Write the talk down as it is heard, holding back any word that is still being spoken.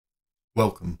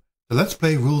Welcome to Let's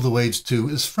Play Rule the Waves 2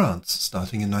 as France,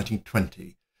 starting in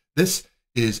 1920. This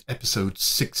is episode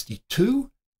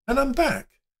 62, and I'm back.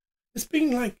 It's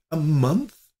been like a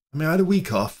month. I had a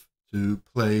week off to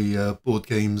play board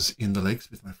games in the lakes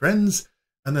with my friends,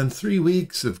 and then 3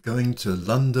 weeks of going to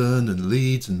London and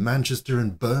Leeds and Manchester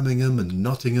and Birmingham and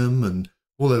Nottingham and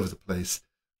all over the place.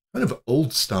 Kind of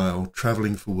old style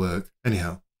travelling for work.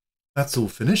 Anyhow, that's all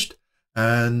finished,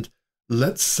 and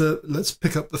let's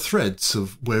pick up the threads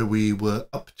of where we were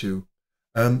up to.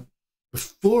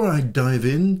 Before I dive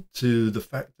into the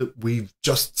fact that we've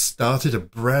just started a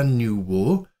brand new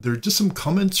war, there are just some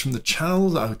comments from the channel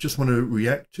that I just want to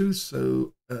react to.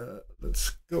 So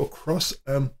let's go across.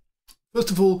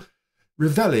 First of all,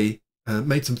 Rivelli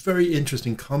made some very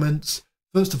interesting comments.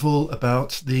 First of all,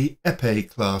 about the Epée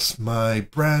class, my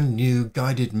brand new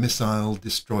guided missile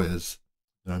destroyers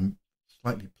that I'm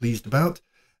slightly pleased about.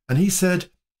 And he said,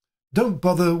 don't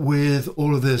bother with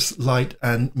all of this light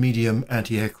and medium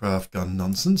anti-aircraft gun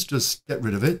nonsense. Just get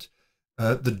rid of it.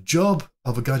 The job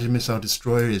of a guided missile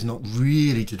destroyer is not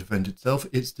really to defend itself.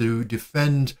 It's to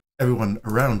defend everyone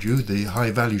around you, the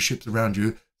high-value ships around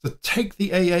you. So take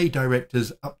the AA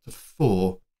directors up to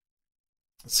 4.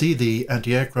 See the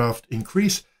anti-aircraft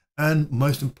increase. And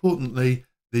most importantly,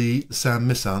 the SAM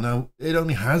missile. Now, it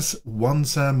only has one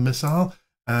SAM missile,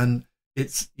 and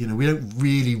it's, we don't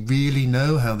really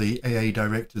know how the AA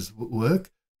directors work,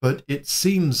 but it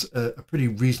seems a pretty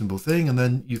reasonable thing. And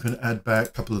then you can add back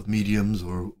a couple of mediums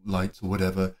or lights or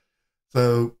whatever.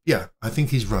 So yeah, I think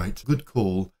he's right. Good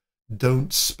call.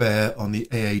 Don't spare on the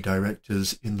AA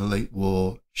directors in the late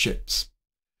war ships.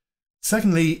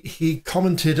 Secondly, he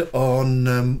commented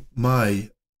on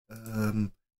my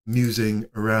musing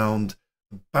around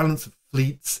the balance of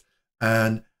fleets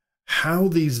and how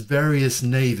these various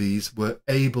navies were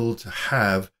able to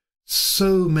have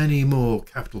so many more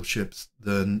capital ships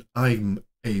than I'm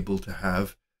able to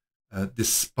have,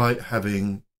 despite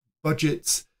having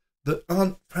budgets that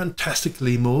aren't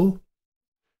fantastically more.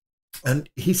 And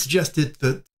he suggested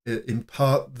that in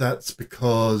part that's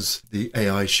because the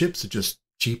AI ships are just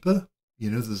cheaper.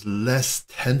 There's less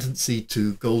tendency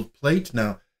to gold plate.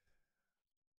 Now,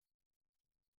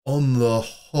 on the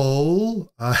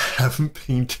whole, I haven't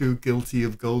been too guilty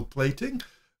of gold plating,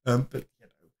 but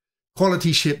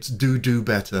quality ships do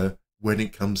better when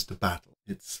it comes to battle.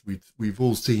 We've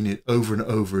all seen it over and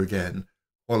over again.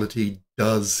 Quality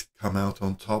does come out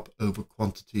on top over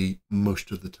quantity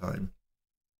most of the time.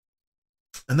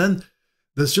 And then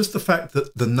there's just the fact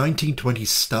that the 1920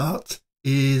 start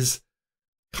is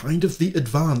kind of the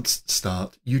advanced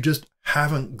start. You just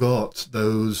haven't got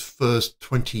those first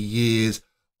 20 years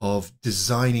of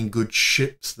designing good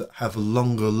ships that have a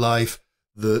longer life,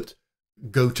 that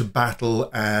go to battle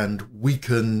and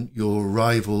weaken your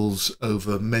rivals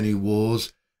over many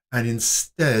wars. And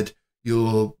instead,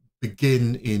 you'll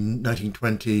begin in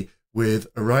 1920 with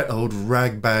a right old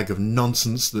ragbag of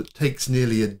nonsense that takes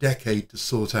nearly a decade to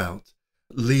sort out,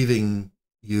 leaving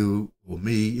you, or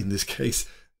me in this case,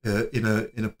 in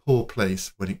a poor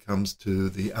place when it comes to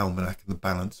the almanac and the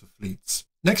balance of fleets.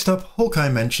 Next up, Hawkeye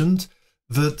mentioned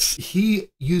that he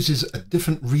uses a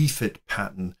different refit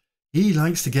pattern. He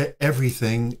likes to get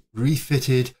everything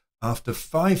refitted after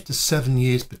 5 to 7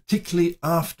 years, particularly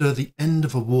after the end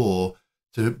of a war,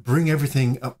 to bring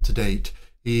everything up to date.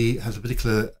 He has a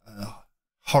particular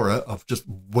horror of just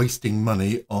wasting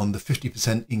money on the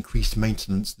 50% increased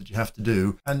maintenance that you have to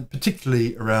do, and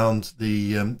particularly around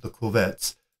the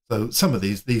corvettes. So some of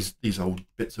these old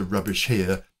bits of rubbish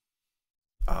here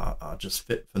are just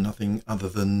fit for nothing other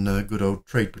than good old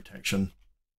trade protection.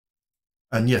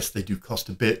 And yes, they do cost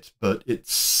a bit, but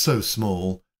it's so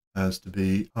small as to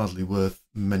be hardly worth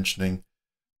mentioning.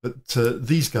 But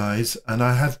these guys, and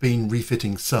I have been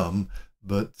refitting some,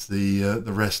 but the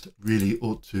rest really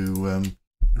ought to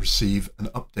receive an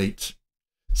update.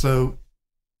 So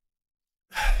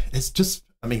it's just,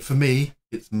 for me,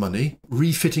 it's money.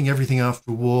 Refitting everything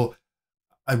after a war,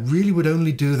 I really would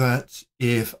only do that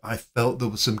if I felt there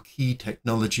were some key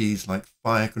technologies like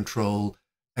fire control,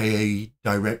 AA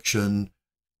direction,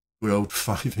 good old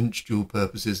 5-inch dual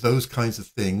purposes, those kinds of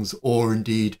things, or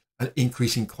indeed an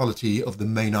increasing quality of the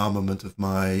main armament of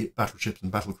my battleships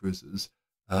and battlecruisers.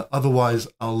 Otherwise,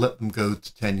 I'll let them go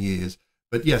to 10 years.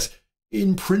 But yes,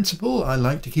 in principle, I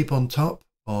like to keep on top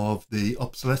of the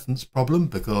obsolescence problem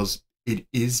because it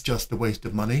is just a waste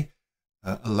of money.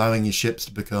 Allowing your ships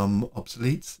to become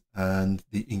obsolete and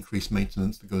the increased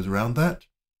maintenance that goes around that.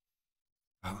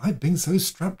 I've been so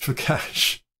strapped for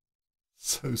cash.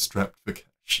 So strapped for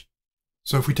cash.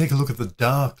 So if we take a look at the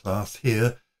DAR class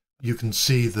here, you can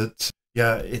see that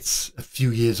Yeah, it's a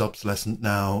few years obsolescent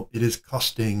now. It is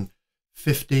costing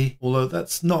 50, although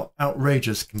that's not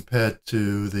outrageous compared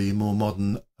to the more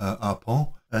modern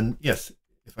Arpent. And yes,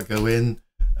 if I go in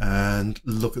and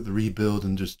look at the rebuild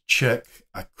and just check,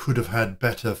 I could have had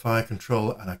better fire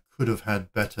control and I could have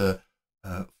had better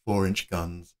 4-inch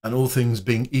guns. And all things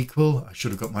being equal, I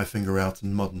should have got my finger out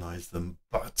and modernized them,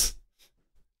 but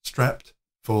strapped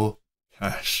for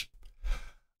cash.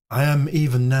 I am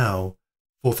even now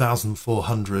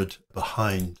 4,400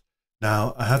 behind.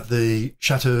 Now, I have the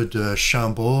Chateau de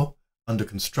Chambord under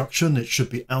construction. It should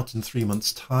be out in 3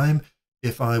 months' time.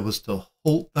 If I was to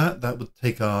halt that, that would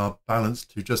take our balance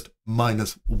to just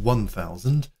minus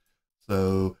 1,000.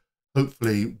 So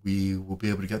hopefully we will be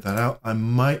able to get that out. I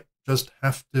might just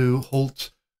have to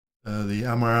halt the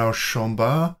Amiral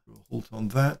Chambord. Halt on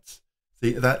that.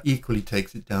 See, that equally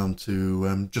takes it down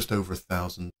to just over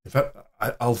 1,000. In fact,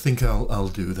 I'll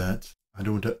do that. I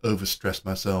don't want to overstress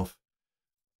myself.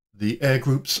 The air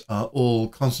groups are all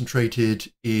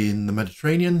concentrated in the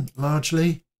Mediterranean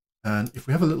largely. And if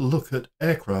we have a little look at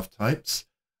aircraft types,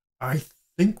 I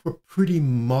think we're pretty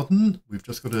modern. We've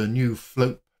just got a new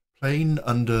float plane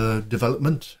under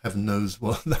development. Heaven knows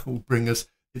what that will bring us.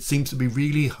 It seems to be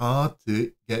really hard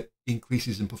to get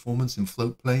increases in performance in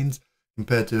float planes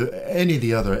compared to any of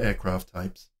the other aircraft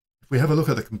types. If we have a look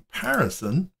at the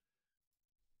comparison,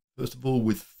 first of all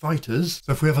with fighters.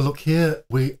 So if we have a look here,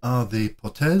 we are the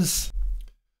Portez.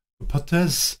 The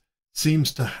Portez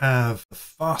seems to have the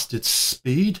fastest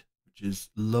speed, which is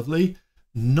lovely.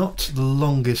 Not the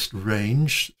longest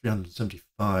range,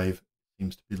 375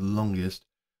 seems to be the longest.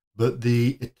 But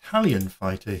the Italian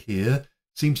fighter here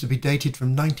seems to be dated from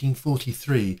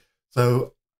 1943.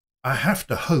 So I have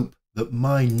to hope that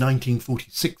my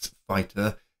 1946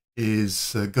 fighter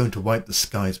is going to wipe the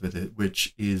skies with it,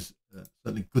 which is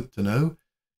certainly good to know.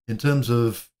 In terms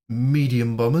of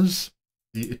medium bombers,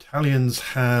 the Italians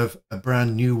have a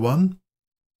brand new one.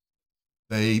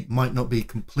 They might not be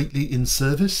completely in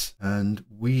service, and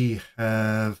we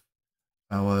have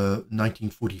our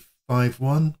 1945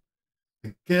 one.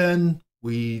 Again,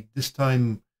 we this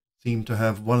time seem to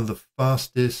have one of the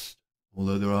fastest,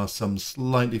 although there are some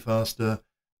slightly faster,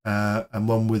 and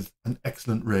one with an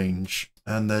excellent range.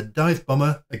 And their dive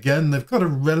bomber, again, they've got a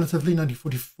relatively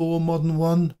 1944 modern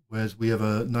one, whereas we have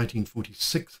a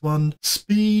 1946 one.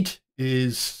 Speed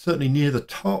is certainly near the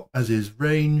top, as is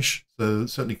range, so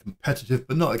certainly competitive,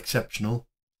 but not exceptional.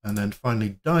 And then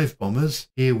finally, dive bombers.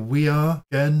 Here we are,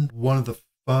 again, one of the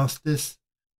fastest.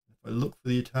 If I look for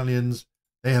the Italians,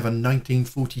 they have a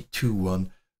 1942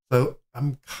 one. So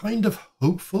I'm kind of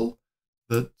hopeful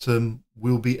that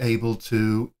we'll be able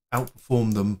to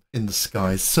outperform them in the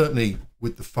skies, certainly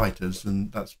with the fighters,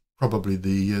 and that's probably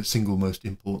the single most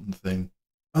important thing.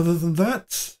 Other than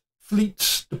that,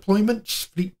 fleet deployment,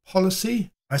 fleet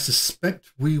policy, I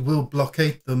suspect we will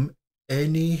blockade them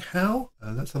anyhow.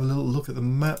 Let's have a little look at the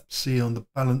map, see on the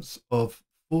balance of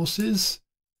forces.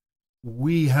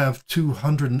 We have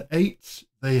 208,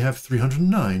 they have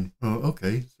 309. Oh,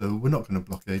 okay, so we're not going to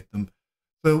blockade them.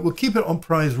 So we'll keep it on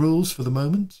prize rules for the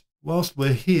moment. Whilst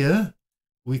we're here,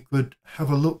 we could have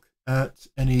a look at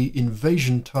any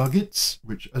invasion targets,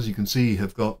 which, as you can see,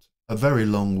 have got a very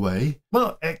long way. We're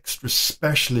not extra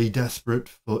specially desperate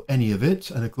for any of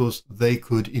it, and of course they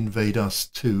could invade us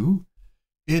too.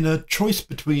 In a choice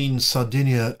between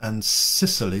Sardinia and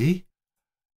Sicily,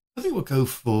 I think we'll go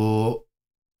for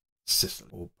Sicily,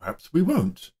 or perhaps we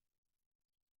won't.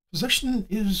 Possession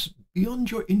is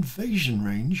beyond your invasion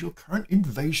range. Your current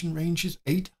invasion range is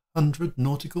 800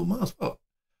 nautical miles. Well,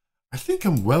 I think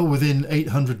I'm well within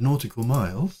 800 nautical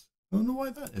miles. I don't know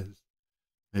why that is.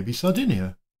 Maybe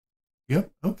Sardinia.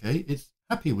 Yep, okay, it's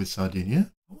happy with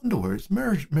Sardinia. I wonder where it's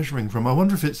measuring from. I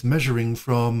wonder if it's measuring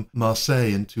from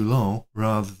Marseille and Toulon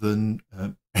rather than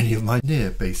any of my near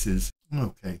bases.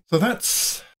 Okay, so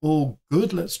that's all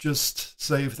good. Let's just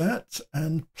save that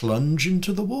and plunge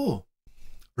into the war.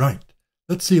 Right,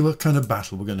 let's see what kind of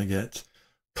battle we're going to get.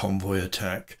 Convoy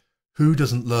attack. Who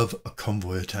doesn't love a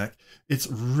convoy attack? It's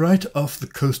right off the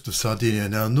coast of Sardinia.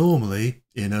 Now, normally,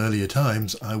 in earlier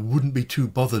times, I wouldn't be too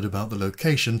bothered about the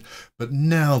location, but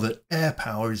now that air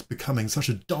power is becoming such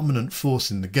a dominant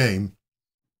force in the game,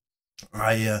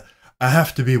 I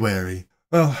have to be wary.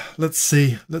 Well, let's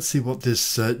see what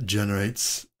this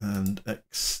generates, and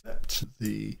accept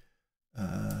the...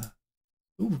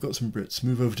 Oh, we've got some Brits.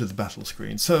 Move over to the battle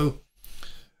screen. So,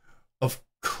 of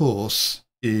course,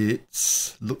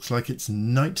 it looks like it's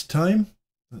night time.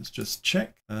 Let's just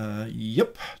check.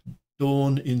 Yep,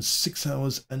 dawn in 6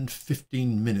 hours and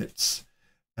 15 minutes.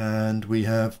 And we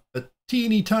have a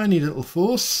teeny tiny little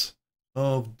force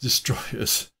of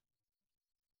destroyers.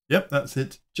 Yep, that's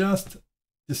it. Just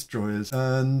destroyers.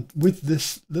 And with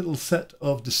this little set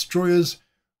of destroyers,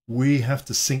 we have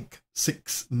to sink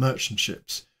 6 merchant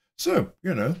ships. So,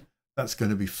 you know, that's going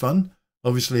to be fun.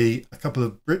 Obviously, a couple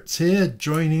of Brits here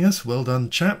joining us. Well done,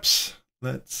 chaps.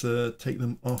 Let's take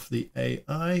them off the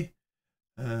AI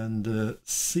and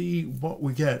see what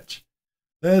we get.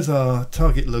 There's our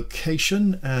target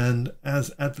location, and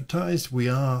as advertised, we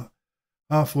are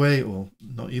halfway, or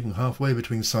not even halfway,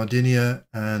 between Sardinia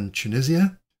and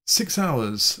Tunisia. 6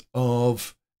 hours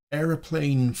of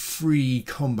aeroplane-free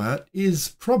combat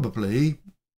is probably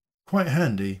quite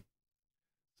handy.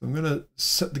 So I'm going to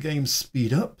set the game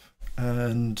speed up,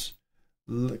 and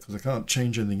because I can't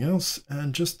change anything else,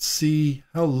 and just see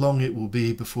how long it will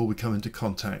be before we come into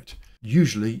contact.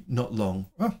 Usually not long.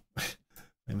 Oh,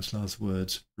 famous last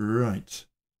words. Right.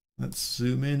 Let's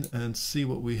zoom in and see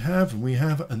what we have. And we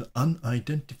have an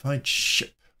unidentified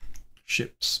ship.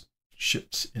 Ships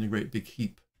in a great big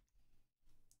heap.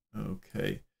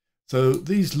 Okay. So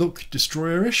these look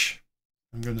destroyer-ish,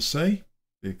 I'm going to say,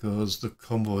 because the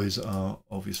convoys are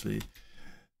obviously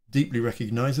deeply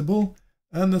recognizable,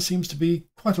 and there seems to be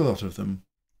quite a lot of them.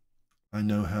 I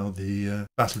know how the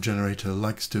battle generator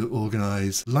likes to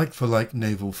organize like-for-like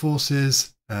naval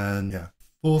forces, and yeah,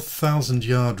 4,000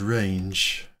 yard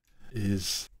range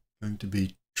is going to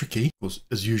be tricky. Of course,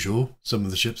 as usual, some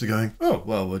of the ships are going, oh,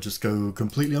 well, we'll just go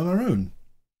completely on our own.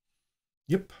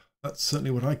 Yep, that's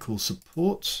certainly what I call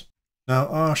support. Now,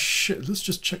 our ship, let's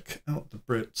just check out the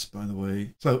Brits, by the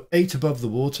way. So 8 above the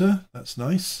water, that's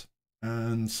nice.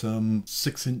 And some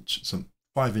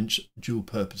 5-inch dual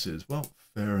purposes. Well,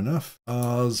 fair enough.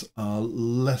 Ours are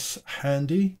less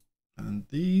handy. And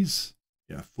these,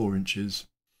 yeah, 4 inches.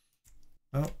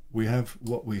 Well, we have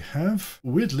what we have.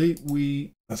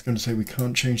 Weirdly, I was going to say we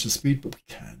can't change the speed, but we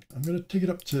can. I'm going to take it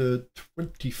up to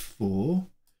 24.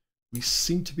 We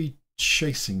seem to be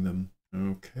chasing them.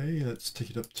 Okay, let's take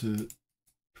it up to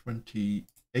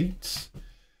 28.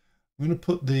 I'm going to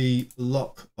put the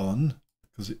lock on,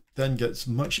 because it then gets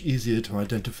much easier to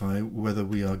identify whether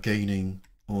we are gaining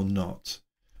or not.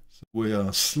 So we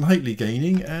are slightly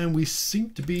gaining, and we seem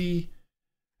to be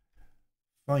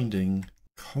finding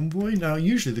convoy. Now,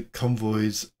 usually the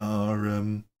convoys are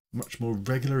much more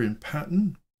regular in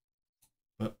pattern,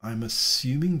 but I'm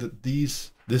assuming that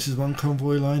this is one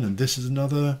convoy line and this is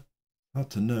another. Hard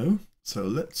to know. So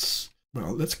let's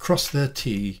cross their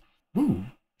T. Ooh,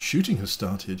 shooting has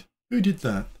started. Who did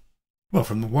that? Well,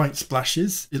 from the white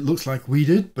splashes, it looks like we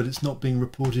did, but it's not being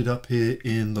reported up here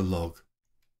in the log.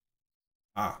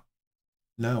 Ah,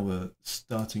 now we're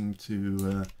starting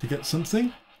to get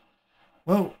something.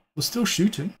 Well, we're still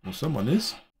shooting, or someone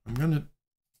is. I'm going to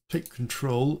take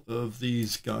control of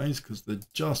these guys because they're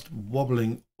just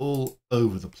wobbling all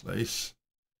over the place.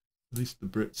 At least the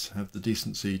Brits have the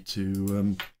decency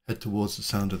to head towards the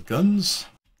sound of guns.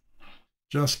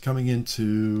 Just coming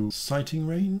into sighting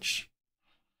range.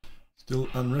 Still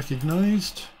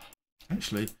unrecognized.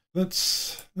 Actually,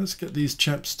 let's get these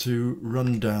chaps to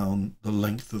run down the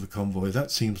length of the convoy.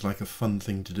 That seems like a fun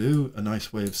thing to do. A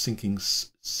nice way of sinking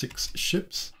 6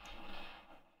 ships.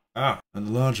 Ah, and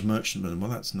a large merchantman. Well,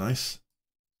 that's nice.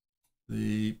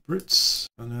 The Brits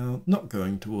are now not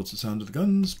going towards the sound of the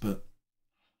guns, but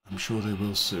I'm sure they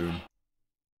will soon.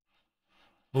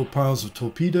 All piles of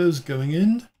torpedoes going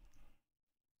in.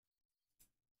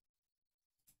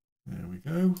 There we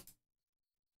go.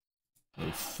 So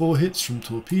 4 hits from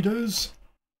torpedoes.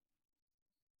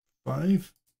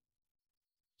 5,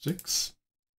 6,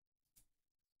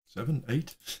 7,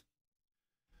 8.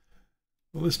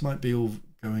 Well, this might be all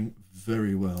going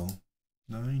very well.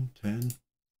 9, 10,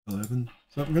 11.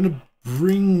 So I'm going to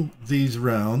bring these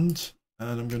round,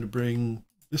 and I'm going to bring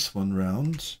this one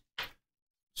round,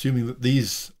 assuming that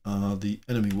these are the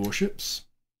enemy warships.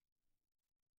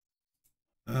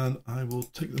 And I will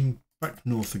take them back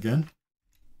north again.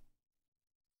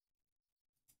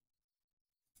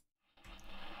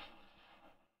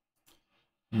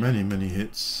 Many, many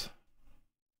hits.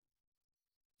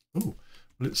 Oh,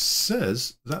 well, it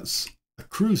says that's a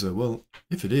cruiser. Well,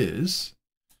 if it is,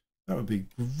 that would be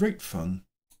great fun.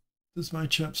 Does my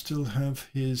chap still have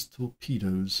his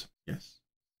torpedoes? Yes.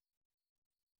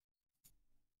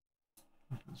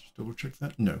 Let's just double check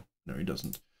that. No, he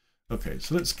doesn't. Okay,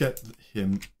 so let's get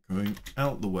him going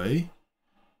out the way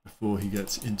before he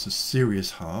gets into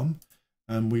serious harm,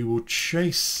 and we will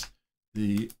chase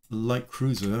the light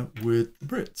cruiser with the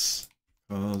Brits,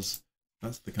 because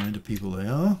that's the kind of people they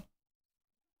are.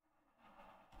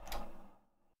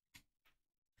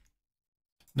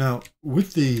 Now,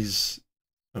 with these...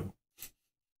 Oh.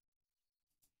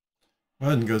 Well,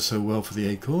 that didn't go so well for the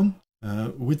Acorn.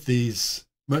 With these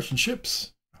merchant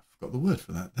ships. I forgot the word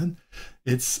for that then.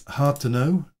 It's hard to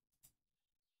know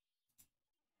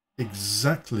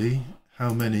exactly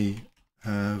how many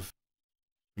have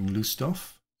been loosed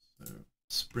off. So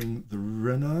let's bring the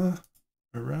Renner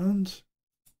around.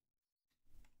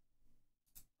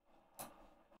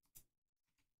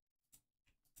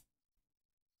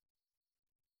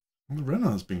 And the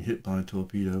Renner's being hit by a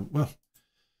torpedo. Well,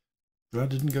 glad I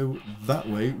didn't go that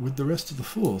way with the rest of the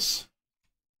force.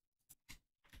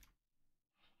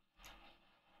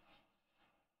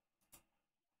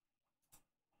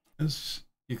 As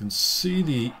you can see,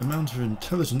 the amount of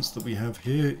intelligence that we have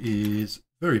here is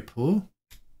very poor.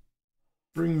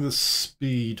 Bring the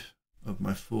speed of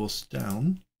my force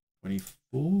down,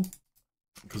 24,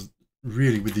 because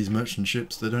really with these merchant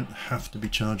ships they don't have to be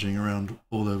charging around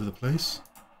all over the place.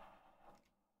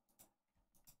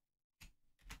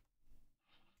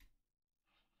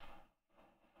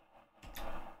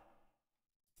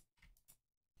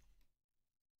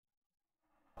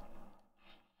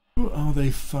 Who are they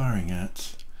firing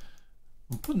at?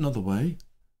 We'll put another way.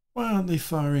 Why aren't they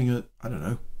firing at, I don't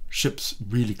know, ships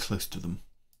really close to them?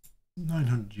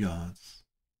 900 yards.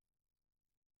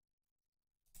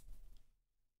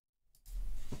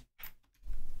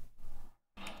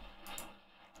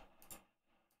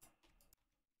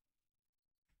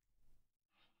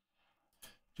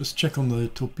 Just check on the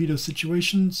torpedo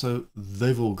situation. So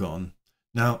they've all gone.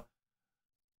 Now,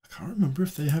 I can't remember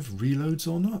if they have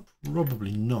reloads or not.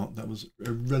 Probably not. That was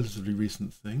a relatively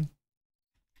recent thing.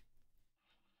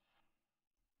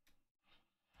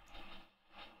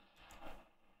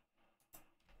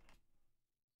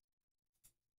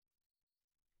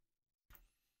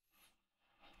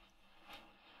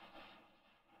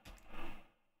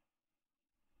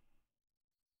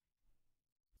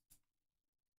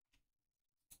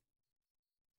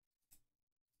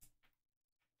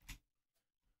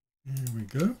 Here we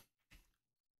go.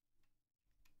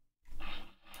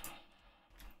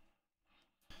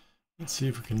 Let's see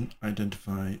if we can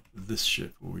identify this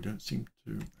ship. Well, we don't seem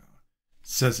to. It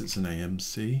says it's an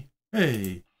AMC.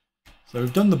 Hey, so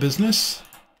we've done the business.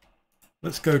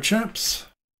 Let's go, chaps.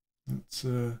 Let's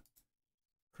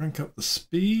crank up the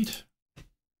speed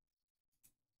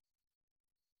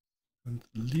and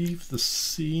leave the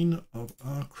scene of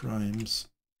our crimes.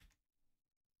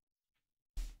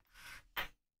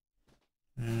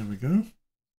 There we go.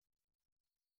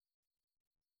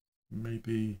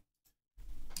 Maybe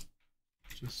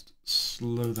just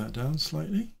slow that down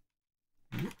slightly.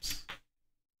 Whoops.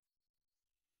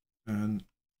 And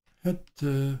head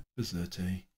to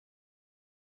Bizerte.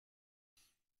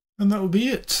 And that will be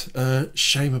it.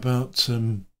 Shame about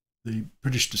the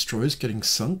British destroyers getting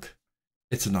sunk.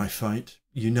 It's a knife fight.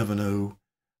 You never know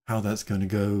how that's going to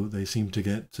go. They seem to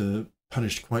get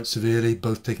punished quite severely,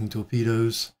 both taking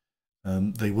torpedoes.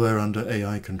 They were under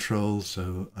AI control,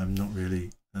 so I'm not really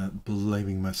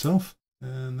blaming myself.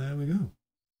 And there we go.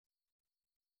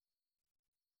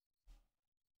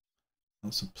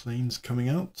 Lots of planes coming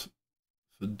out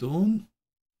for dawn.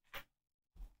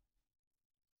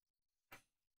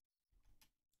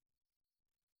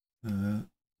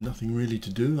 Nothing really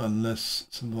to do unless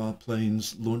some of our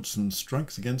planes launch some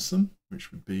strikes against them,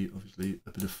 which would be obviously a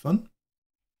bit of fun.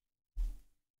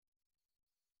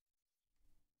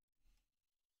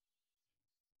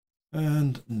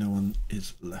 And no one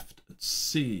is left at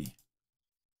sea.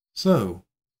 So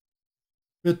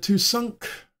we had 2 sunk.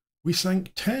 We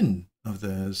sank 10 of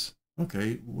theirs.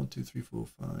 Okay, 1, 2, 3, 4,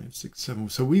 5, 6, 7.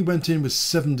 So we went in with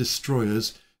 7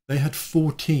 destroyers. They had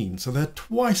 14, so they're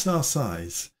twice our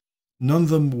size. None of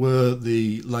them were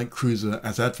the light cruiser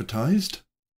as advertised,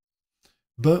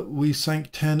 but we sank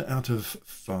 10 out of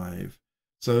 5.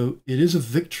 So it is a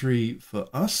victory for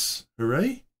us.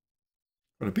 Hooray.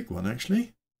 Quite a big one,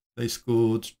 actually. They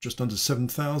scored just under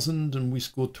 7,000 and we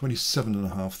scored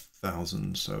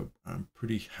 27,500. So I'm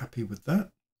pretty happy with that.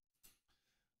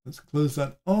 Let's close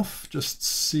that off. Just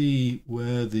see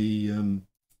where the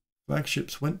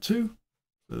flagships went to.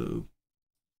 So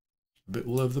a bit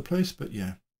all over the place, but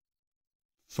yeah,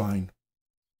 fine.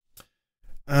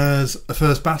 As a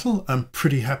first battle, I'm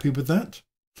pretty happy with that.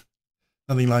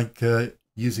 Nothing like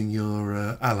using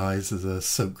your allies as a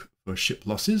soak for ship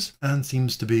losses, and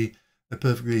seems to be a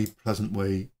perfectly pleasant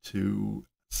way to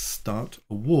start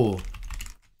a war.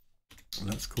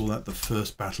 Let's call that the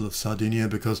first Battle of Sardinia,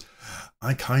 because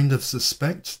I kind of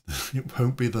suspect it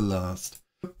won't be the last.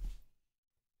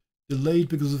 Delayed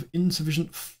because of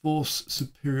insufficient force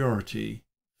superiority.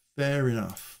 Fair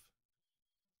enough.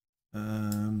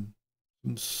 Some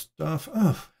stuff.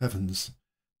 Oh, heavens.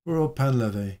 Poor old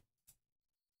Panleve.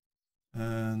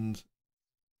 And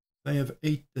They have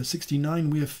 69,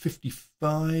 we have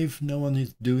 55. No one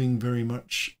is doing very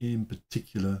much in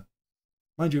particular.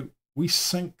 Mind you, we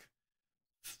sank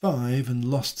 5 and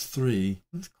lost 3.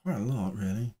 That's quite a lot,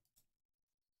 really.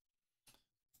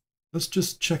 Let's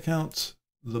just check out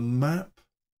the map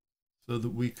so that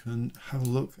we can have a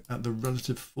look at the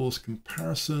relative force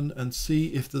comparison and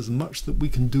see if there's much that we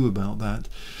can do about that.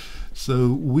 So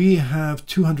we have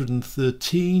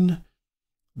 213,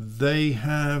 they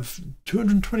have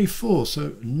 224,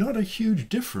 so not a huge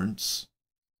difference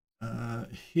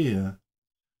here.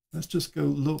 Let's just go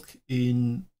look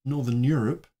in Northern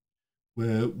Europe,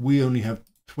 where we only have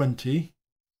 20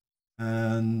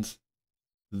 and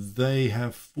they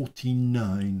have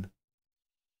 49.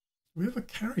 We have a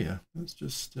carrier. Let's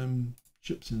just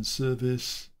ships in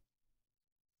service,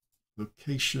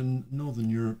 location, Northern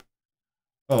Europe.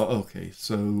 Oh, okay,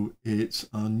 so it's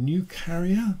our new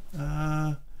carrier.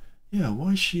 Yeah,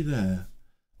 why is she there?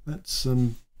 Let's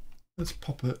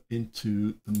pop her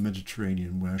into the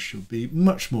Mediterranean, where she'll be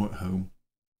much more at home.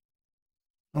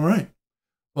 All right.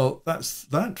 Well, that's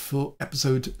that for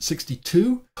episode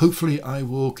 62. Hopefully I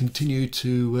will continue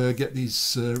to get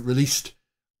these released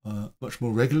much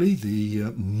more regularly.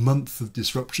 The month of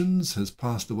disruptions has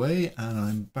passed away and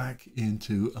I'm back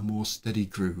into a more steady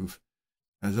groove.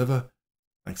 As ever,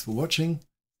 thanks for watching,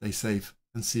 stay safe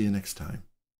and see you next time.